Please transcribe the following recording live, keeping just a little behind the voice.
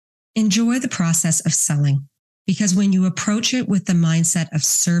Enjoy the process of selling, because when you approach it with the mindset of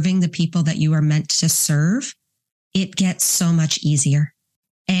serving the people that you are meant to serve, it gets so much easier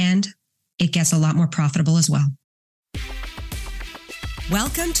and it gets a lot more profitable as well.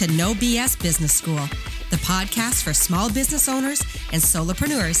 Welcome to No BS Business School, the podcast for small business owners and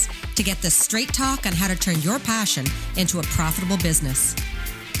solopreneurs to get the straight talk on how to turn your passion into a profitable business.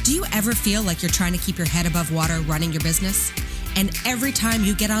 Do you ever feel like you're trying to keep your head above water running your business? And every time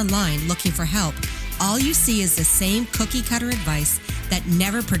you get online looking for help, all you see is the same cookie cutter advice that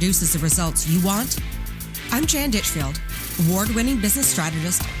never produces the results you want? I'm Jan Ditchfield, award-winning business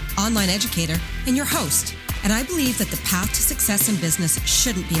strategist, online educator, and your host. And I believe that the path to success in business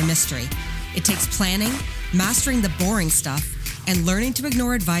shouldn't be a mystery. It takes planning, mastering the boring stuff, and learning to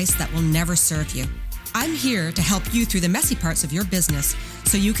ignore advice that will never serve you. I'm here to help you through the messy parts of your business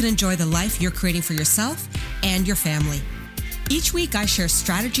so you can enjoy the life you're creating for yourself and your family. Each week, I share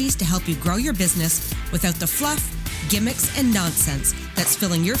strategies to help you grow your business without the fluff, gimmicks, and nonsense that's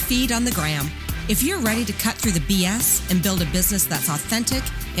filling your feed on the gram. If you're ready to cut through the BS and build a business that's authentic,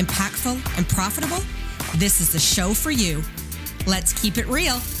 impactful, and profitable, this is the show for you. Let's keep it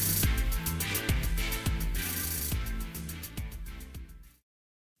real.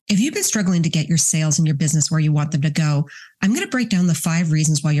 If you've been struggling to get your sales and your business where you want them to go, I'm going to break down the 5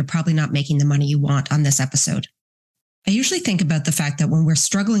 reasons why you're probably not making the money you want on this episode. I usually think about the fact that when we're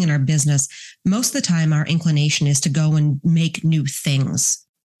struggling in our business, most of the time our inclination is to go and make new things.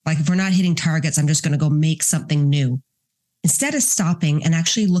 Like if we're not hitting targets, I'm just going to go make something new. Instead of stopping and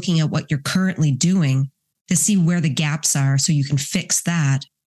actually looking at what you're currently doing to see where the gaps are so you can fix that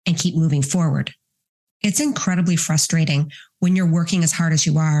and keep moving forward. It's incredibly frustrating when you're working as hard as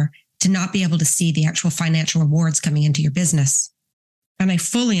you are to not be able to see the actual financial rewards coming into your business. And I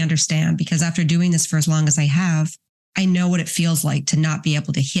fully understand, because after doing this for as long as I have, I know what it feels like to not be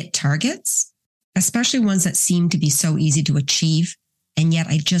able to hit targets, especially ones that seem to be so easy to achieve, and yet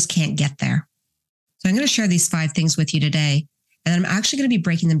I just can't get there. So I'm going to share these 5 things with you today, and I'm actually going to be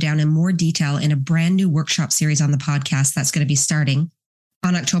breaking them down in more detail in a brand new workshop series on the podcast that's going to be starting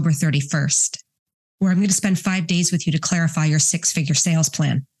on October 31st, where I'm going to spend 5 days with you to clarify your 6-figure sales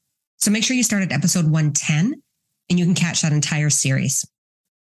plan. So make sure you start at episode 110, and you can catch that entire series.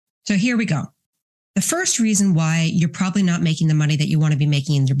 So here we go. The first reason why you're probably not making the money that you want to be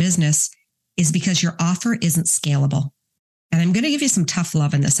making in your business is because your offer isn't scalable. And I'm going to give you some tough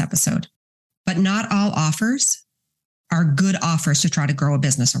love in this episode, but not all offers are good offers to try to grow a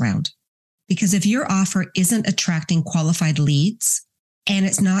business around. Because if your offer isn't attracting qualified leads and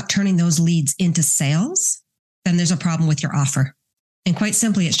it's not turning those leads into sales, then there's a problem with your offer. And quite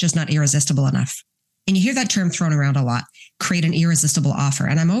simply, it's just not irresistible enough. And you hear that term thrown around a lot, create an irresistible offer.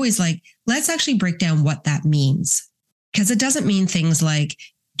 And I'm always like, let's actually break down what that means. Because it doesn't mean things like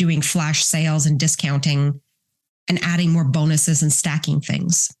doing flash sales and discounting and adding more bonuses and stacking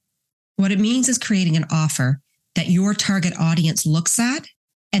things. What it means is creating an offer that your target audience looks at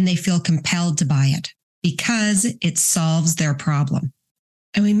and they feel compelled to buy it because it solves their problem.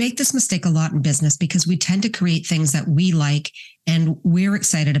 And we make this mistake a lot in business because we tend to create things that we like and we're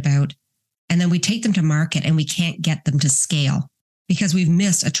excited about. And then we take them to market and we can't get them to scale because we've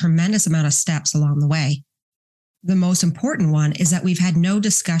missed a tremendous amount of steps along the way. The most important one is that we've had no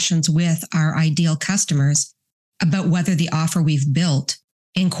discussions with our ideal customers about whether the offer we've built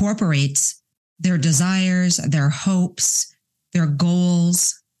incorporates their desires, their hopes, their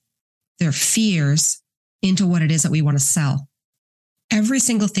goals, their fears into what it is that we want to sell. Every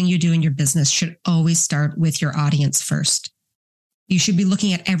single thing you do in your business should always start with your audience first. You should be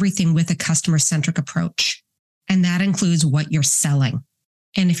looking at everything with a customer-centric approach, and that includes what you're selling.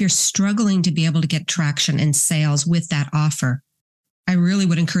 And if you're struggling to be able to get traction in sales with that offer, I really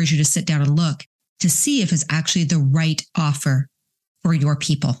would encourage you to sit down and look to see if it's actually the right offer for your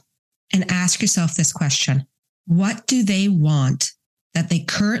people. And ask yourself this question: what do they want that they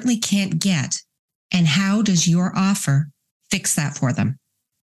currently can't get? And how does your offer fix that for them?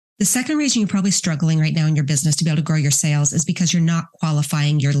 The second reason you're probably struggling right now in your business to be able to grow your sales is because you're not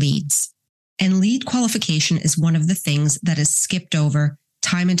qualifying your leads. And lead qualification is one of the things that is skipped over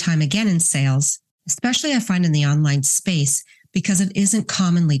time and time again in sales, especially I find in the online space, because it isn't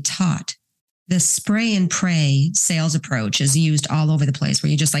commonly taught. The spray and pray sales approach is used all over the place,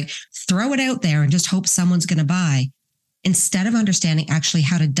 where you just like throw it out there and just hope someone's going to buy, instead of understanding actually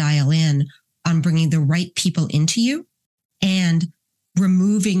how to dial in on bringing the right people into you and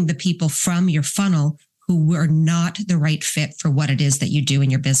removing the people from your funnel who were not the right fit for what it is that you do in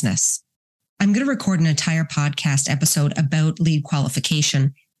your business. I'm going to record an entire podcast episode about lead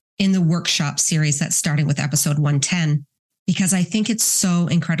qualification in the workshop series that's starting with episode 110, because I think it's so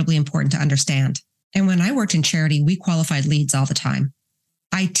incredibly important to understand. And when I worked in charity, we qualified leads all the time.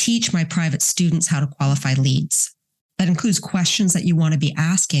 I teach my private students how to qualify leads. That includes questions that you want to be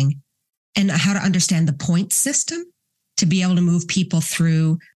asking and how to understand the point system to be able to move people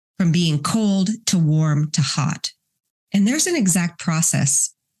through from being cold to warm to hot. And there's an exact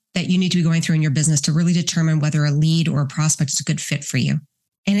process that you need to be going through in your business to really determine whether a lead or a prospect is a good fit for you.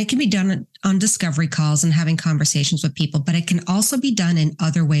 And it can be done on discovery calls and having conversations with people, but it can also be done in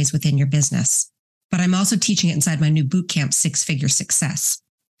other ways within your business. But I'm also teaching it inside my new bootcamp, 6-Figure Success.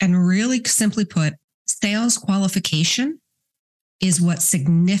 And really simply put, sales qualification is what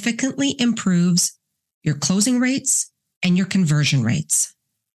significantly improves your closing rates and your conversion rates.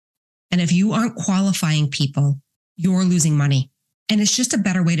 And if you aren't qualifying people, you're losing money. And it's just a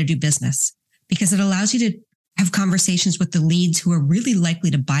better way to do business because it allows you to have conversations with the leads who are really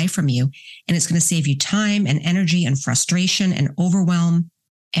likely to buy from you. And it's going to save you time and energy and frustration and overwhelm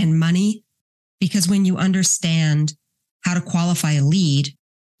and money. Because when you understand how to qualify a lead,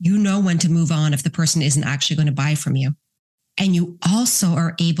 you know when to move on if the person isn't actually going to buy from you. And you also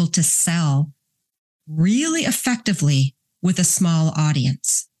are able to sell really effectively with a small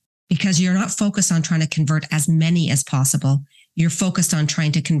audience because you're not focused on trying to convert as many as possible. You're focused on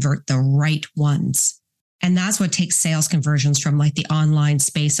trying to convert the right ones. And that's what takes sales conversions from like the online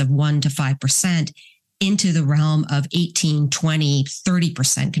space of 1 to 5% into the realm of 18, 20,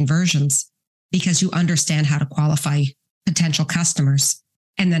 30% conversions because you understand how to qualify potential customers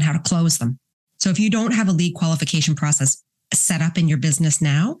and then how to close them. So if you don't have a lead qualification process set up in your business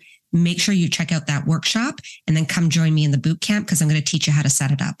now, make sure you check out that workshop and then come join me in the boot camp because I'm going to teach you how to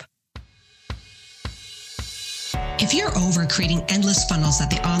set it up. If you're over creating endless funnels that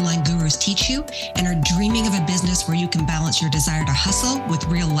the online gurus teach you and are dreaming of a business where you can balance your desire to hustle with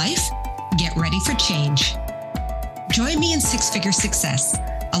real life, get ready for change. Join me in 6-Figure Success,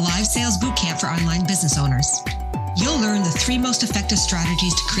 a live sales bootcamp for online business owners. You'll learn the 3 most effective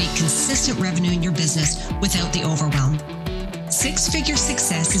strategies to create consistent revenue in your business without the overwhelm. 6-Figure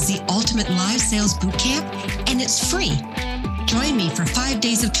Success is the ultimate live sales bootcamp, and it's free. Join me for 5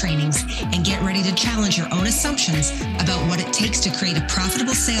 days of trainings and get ready to challenge your own assumptions about what it takes to create a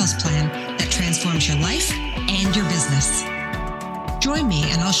profitable sales plan that transforms your life and your business. Join me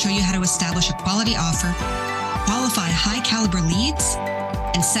and I'll show you how to establish a quality offer, qualify high-caliber leads,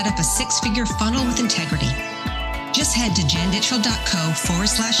 and set up a 6-figure funnel with integrity. Just head to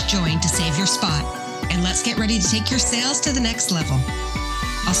janditchell.co/join to save your spot, and let's get ready to take your sales to the next level.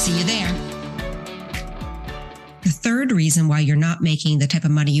 I'll see you there. The third reason why you're not making the type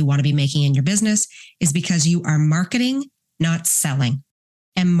of money you want to be making in your business is because you are marketing, not selling.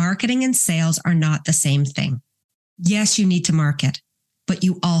 And marketing and sales are not the same thing. Yes, you need to market, but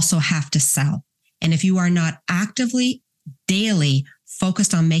you also have to sell. And if you are not actively, daily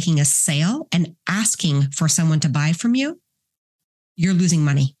focused on making a sale and asking for someone to buy from you, you're losing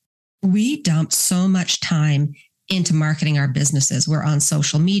money. We dump so much time into marketing our businesses. We're on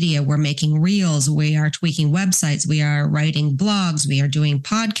social media. We're making reels. We are tweaking websites. We are writing blogs. We are doing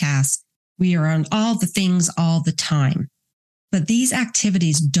podcasts. We are on all the things all the time. But these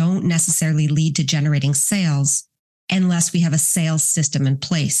activities don't necessarily lead to generating sales unless we have a sales system in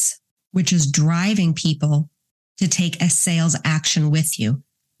place, which is driving people to take a sales action with you,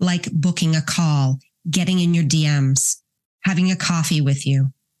 like booking a call, getting in your DMs, having a coffee with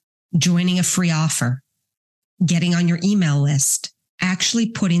you, joining a free offer, getting on your email list, actually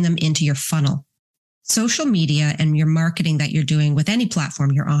putting them into your funnel. Social media and your marketing that you're doing with any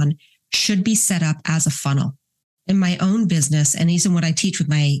platform you're on should be set up as a funnel. In my own business, and even what I teach with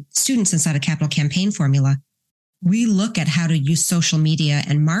my students inside of Capital Campaign Formula, we look at how to use social media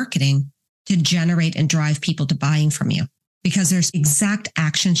and marketing to generate and drive people to buying from you. Because there's exact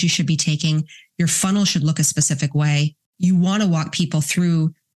actions you should be taking. Your funnel should look a specific way. You want to walk people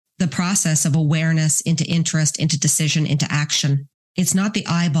through the process of awareness into interest, into decision, into action. It's not the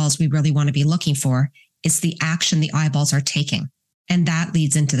eyeballs we really want to be looking for. It's the action the eyeballs are taking. And that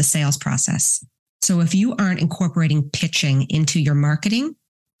leads into the sales process. So if you aren't incorporating pitching into your marketing,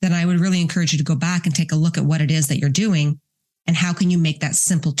 then I would really encourage you to go back and take a look at what it is that you're doing and how can you make that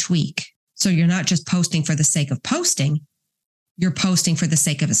simple tweak. So you're not just posting for the sake of posting, you're posting for the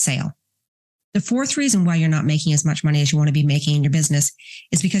sake of a sale. The fourth reason why you're not making as much money as you want to be making in your business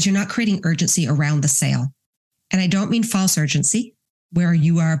is because you're not creating urgency around the sale. And I don't mean false urgency, where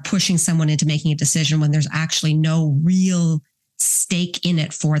you are pushing someone into making a decision when there's actually no real stake in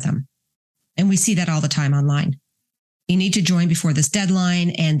it for them. And we see that all the time online. You need to join before this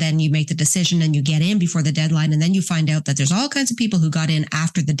deadline, and then you make the decision and you get in before the deadline. And then you find out that there's all kinds of people who got in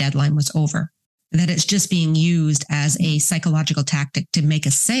after the deadline was over. that it's just being used as a psychological tactic to make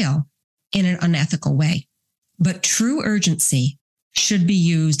a sale in an unethical way. But true urgency should be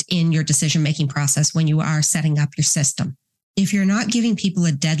used in your decision-making process when you are setting up your system. If you're not giving people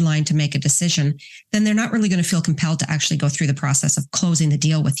a deadline to make a decision, then they're not really going to feel compelled to actually go through the process of closing the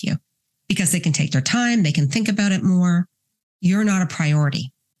deal with you because they can take their time, they can think about it more. You're not a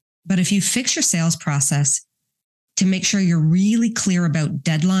priority. But if you fix your sales process to make sure you're really clear about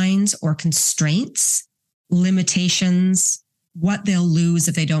deadlines or constraints, limitations, what they'll lose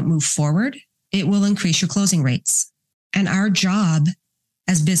if they don't move forward, it will increase your closing rates. And our job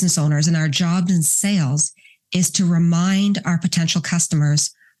as business owners and our job in sales is to remind our potential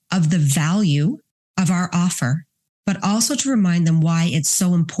customers of the value of our offer, but also to remind them why it's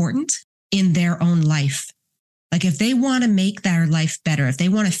so important in their own life. Like if they want to make their life better, if they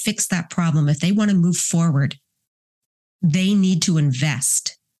want to fix that problem, if they want to move forward, they need to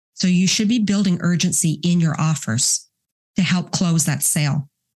invest. So you should be building urgency in your offers to help close that sale.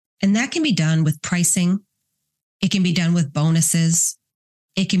 And that can be done with pricing. It can be done with bonuses.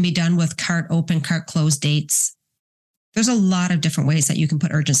 It can be done with cart open, cart close dates. There's a lot of different ways that you can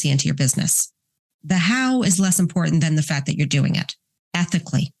put urgency into your business. The how is less important than the fact that you're doing it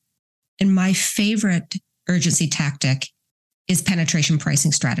ethically. And my favorite urgency tactic is penetration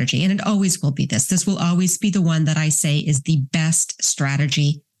pricing strategy. And it always will be this. This will always be the one that I say is the best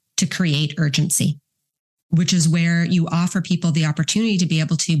strategy to create urgency, which is where you offer people the opportunity to be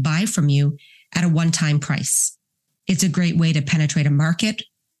able to buy from you at a one-time price. It's a great way to penetrate a market.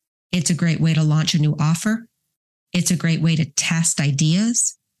 It's a great way to launch a new offer. It's a great way to test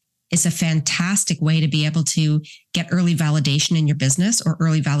ideas. It's a fantastic way to be able to get early validation in your business or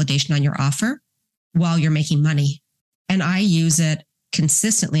early validation on your offer while you're making money. And I use it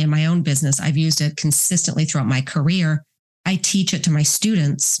consistently in my own business. I've used it consistently throughout my career. I teach it to my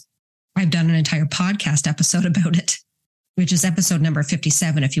students. I've done an entire podcast episode about it, which is episode number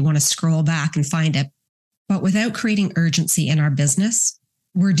 57, if you want to scroll back and find it. But without creating urgency in our business,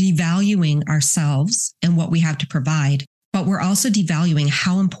 we're devaluing ourselves and what we have to provide, but we're also devaluing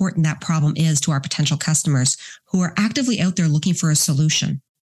how important that problem is to our potential customers who are actively out there looking for a solution.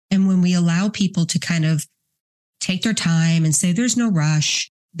 And when we allow people to kind of take their time and say there's no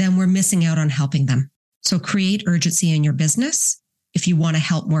rush, then we're missing out on helping them. So create urgency in your business if you want to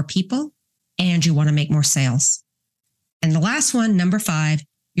help more people and you want to make more sales. And the last one, number 5,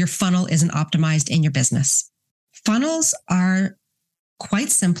 your funnel isn't optimized in your business. Funnels are quite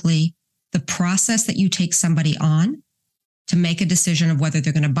simply the process that you take somebody on to make a decision of whether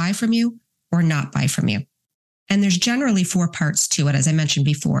they're going to buy from you or not buy from you. And there's generally 4 parts to it, as I mentioned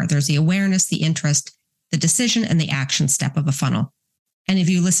before. There's the awareness, the interest, the decision, and the action step of a funnel. And if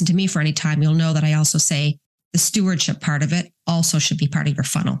you listen to me for any time, you'll know that I also say the stewardship part of it also should be part of your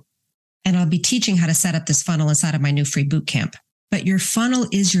funnel. And I'll be teaching how to set up this funnel inside of my new free bootcamp. But your funnel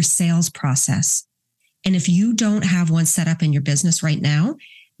is your sales process. And if you don't have one set up in your business right now,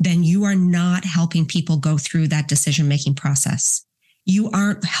 then you are not helping people go through that decision-making process. You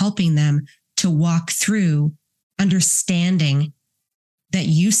aren't helping them to walk through understanding that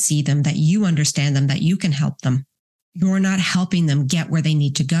you see them, that you understand them, that you can help them. You're not helping them get where they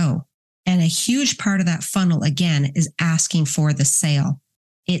need to go. And a huge part of that funnel, again, is asking for the sale.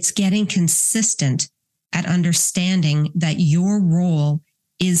 It's getting consistent at understanding that your role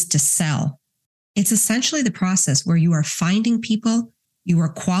is to sell. It's essentially the process where you are finding people, you are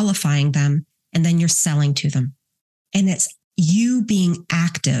qualifying them, and then you're selling to them. And it's you being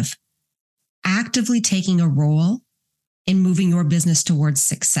actively taking a role in moving your business towards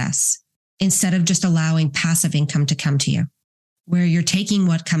success instead of just allowing passive income to come to you, where you're taking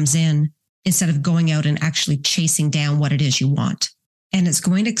what comes in instead of going out and actually chasing down what it is you want. And it's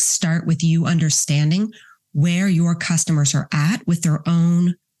going to start with you understanding where your customers are at with their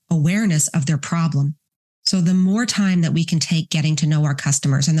own awareness of their problem. So the more time that we can take getting to know our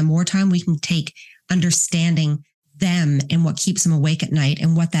customers and the more time we can take understanding them and what keeps them awake at night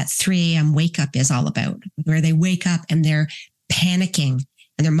and what that 3 a.m. wake up is all about, where they wake up and they're panicking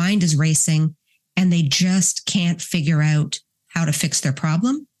and their mind is racing and they just can't figure out how to fix their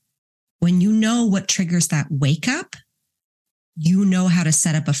problem. When you know what triggers that wake up, you know how to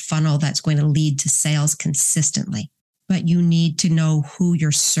set up a funnel that's going to lead to sales consistently. But you need to know who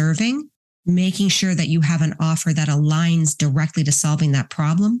you're serving, making sure that you have an offer that aligns directly to solving that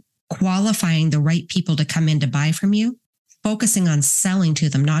problem, qualifying the right people to come in to buy from you, focusing on selling to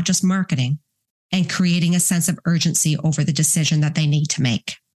them, not just marketing, and creating a sense of urgency over the decision that they need to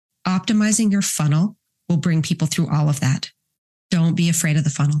make. Optimizing your funnel will bring people through all of that. Don't be afraid of the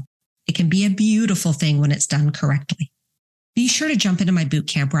funnel. It can be a beautiful thing when it's done correctly. be sure to jump into my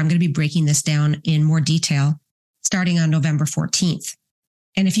bootcamp where I'm going to be breaking this down in more detail starting on November 14th.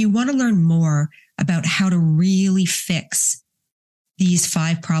 And if you want to learn more about how to really fix these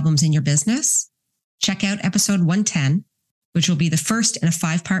 5 problems in your business, check out episode 110, which will be the first in a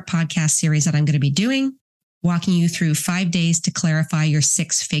 5-part podcast series that I'm going to be doing, walking you through 5 days to clarify your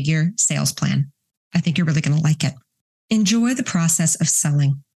 6-figure sales plan. I think you're really going to like it. Enjoy the process of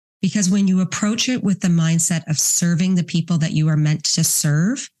selling, because when you approach it with the mindset of serving the people that you are meant to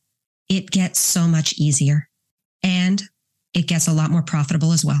serve, it gets so much easier and it gets a lot more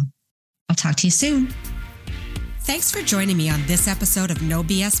profitable as well. I'll talk to you soon. Thanks for joining me on this episode of No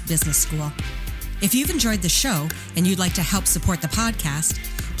BS Business School. If you've enjoyed the show and you'd like to help support the podcast,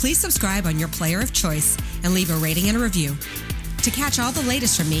 please subscribe on your player of choice and leave a rating and a review. To catch all the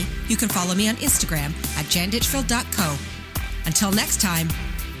latest from me, you can follow me on Instagram at janditchfield.co. Until next time,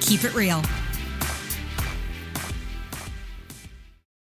 keep it real.